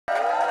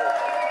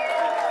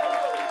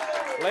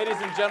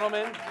Ladies and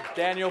gentlemen,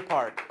 Daniel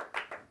Park.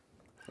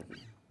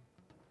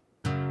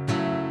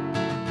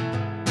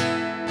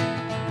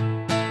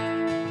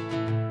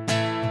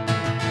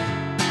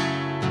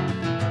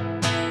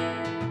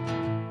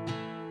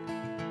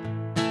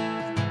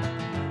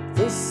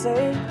 They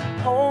say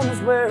home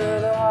is where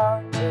the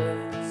heart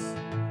is,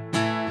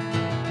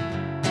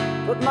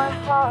 but my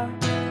heart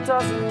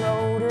doesn't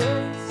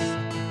notice,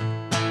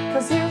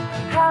 'cause you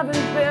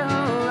haven't been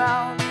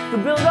around to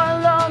build our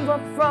love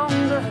up from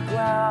the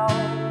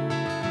ground.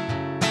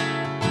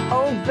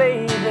 Oh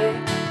baby,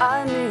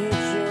 I need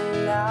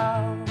you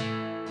now.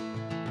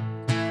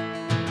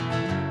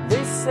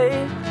 They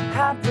say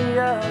happy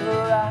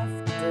ever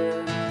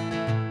after,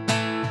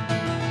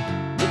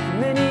 with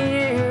many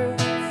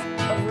years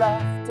of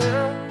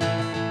laughter.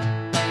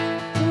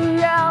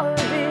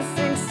 Reality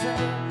sinks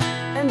in,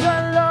 and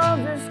our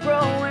love is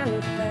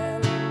growing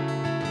thin.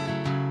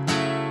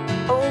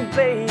 Oh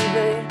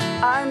baby,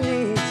 I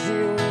need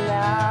you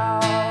now.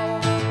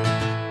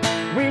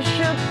 We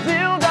should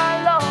build our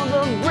love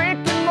of brick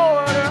and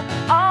mortar.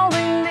 All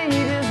we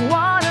need is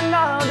one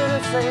another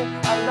to say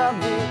I love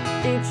you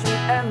each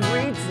and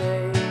every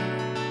day.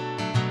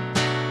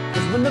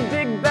 'Cause when the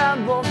big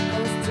bad wolf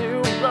comes to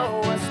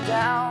blow us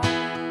down,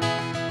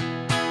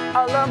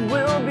 our love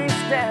will be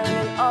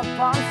standing up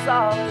on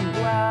solid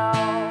ground.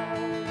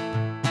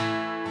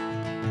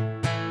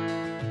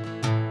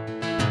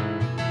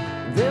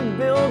 They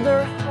build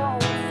their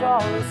homes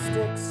all with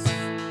sticks,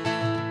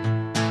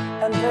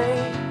 and they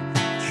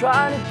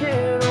try to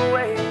get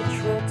away with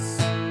tricks.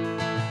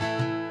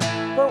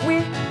 But we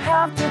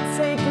have to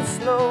take it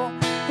slow,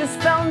 'cause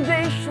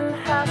foundation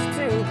has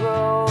to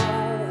grow.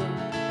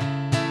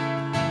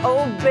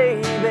 Oh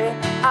baby,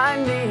 I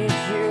need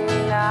you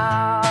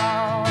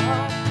now.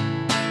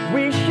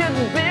 We should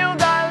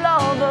build our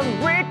love of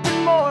brick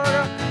and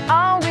mortar.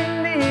 All we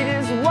need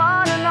is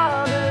one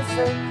another to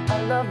say I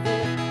love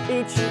you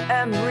each and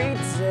every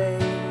day.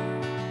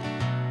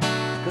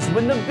 'Cause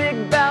when the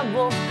big bad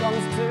wolf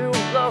comes to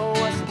blow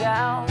us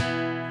down,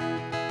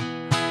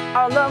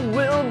 our love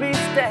will be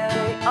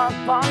standing up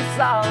on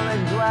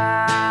solid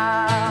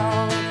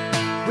ground.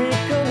 We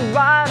could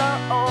write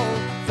our own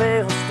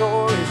failed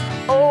stories,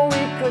 or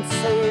we could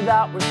say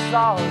that we're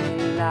sorry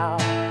now.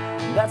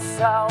 That's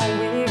how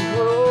we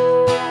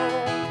grow.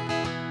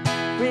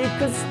 We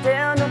could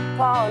stand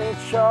upon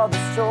each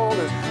other's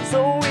shoulders,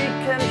 so we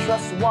can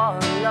trust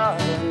one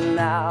another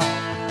now.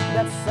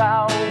 That's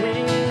how we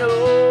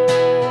know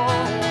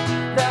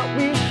that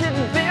we should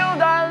build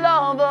our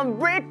love of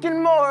brick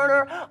and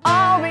mortar.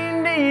 All we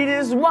need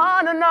is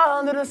one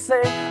another to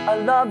say I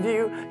love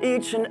you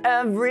each and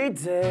every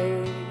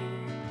day.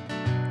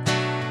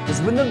 'Cause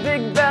when the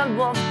big bad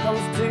wolf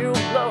comes to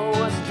blow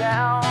us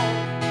down,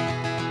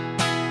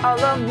 our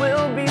love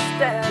will be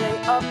standing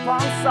up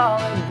on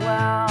solid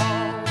ground.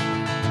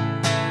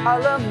 Our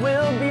love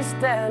will be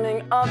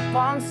standing up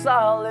on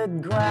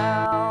solid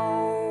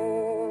ground.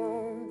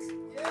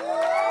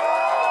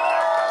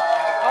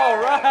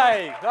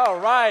 All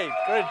right.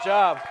 Good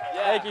job.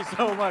 Yeah. Thank you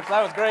so much.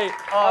 That was great.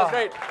 That was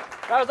great.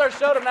 That was our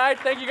show tonight.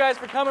 Thank you guys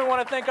for coming. I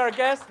want to thank our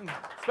guests, and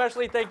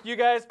especially thank you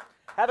guys.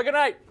 Have a good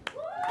night.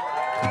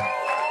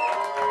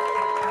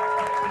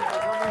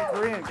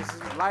 Korean, because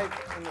it's live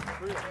in the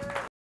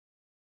Korea.